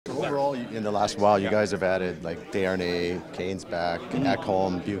Overall, in the last while, you guys have added like Darnay, Kane's back,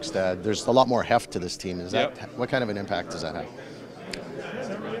 Ekholm, Bukestad. There's a lot more heft to this team. Is that what kind of an impact does that have?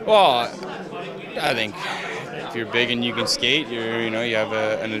 Well, I think if you're big and you can skate, you have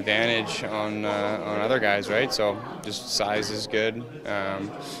an advantage on other guys, right? So just size is good,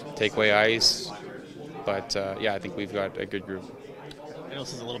 take away ice, but yeah, I think we've got a good group. I know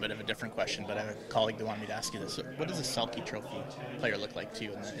this is a little bit of a different question, but I have a colleague that wanted me to ask you this. What does a Selke Trophy player look like to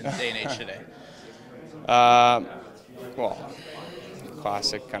you in the day and age today? Well,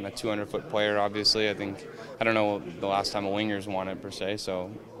 classic kind of 200-foot player, obviously. I don't know the last time a Wingers won it, per se,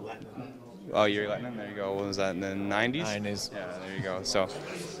 so. Oh, Yuri Lettman, there you go. What was that, in the 90s? 90s. Yeah, there you go. So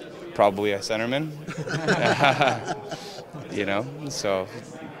probably a centerman. So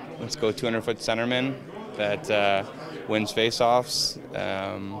let's go 200-foot centerman that wins faceoffs,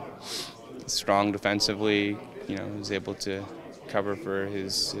 strong defensively, is able to cover for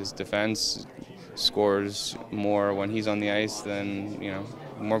his defense, scores more when he's on the ice than,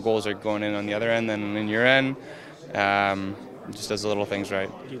 more goals are going in on the other end than in your end. Just does the little things right.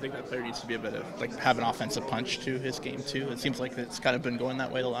 Do you think that player needs to be a bit of, have an offensive punch to his game too? It seems like it's kind of been going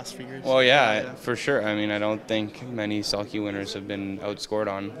that way the last few years. Well, yeah, for sure. I mean, I don't think many Selke winners have been outscored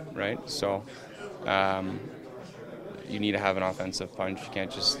on, right? So you need to have an offensive punch. You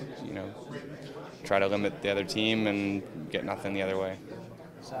can't just, try to limit the other team and get nothing the other way.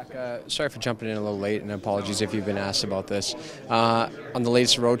 Zach, sorry for jumping in a little late, and apologies if you've been asked about this. On the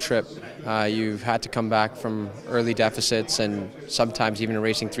latest road trip, you've had to come back from early deficits and sometimes even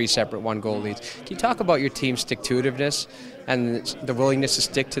erasing 3 separate one-goal leads. Can you talk about your team's stick-to-itiveness and the willingness to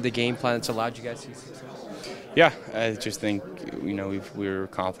stick to the game plan that's allowed you guys to succeed? Yeah, I just think we were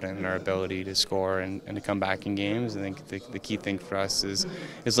confident in our ability to score and to come back in games. I think the key thing for us is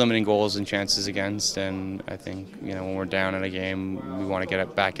limiting goals and chances against. And I think when we're down in a game, we want to get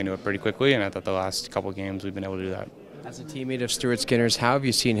it back into it pretty quickly. And I thought the last couple of games we've been able to do that. As a teammate of Stuart Skinner's, how have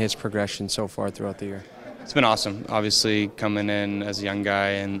you seen his progression so far throughout the year? It's been awesome. Obviously, coming in as a young guy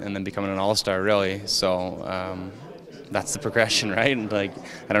and then becoming an all-star, really. So. That's the progression, right?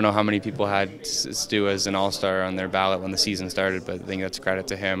 I don't know how many people had Stu as an all-star on their ballot when the season started, but I think that's a credit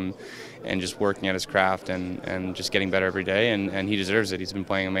to him and just working at his craft and just getting better every day, and he deserves it. He's been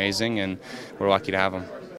playing amazing, and we're lucky to have him.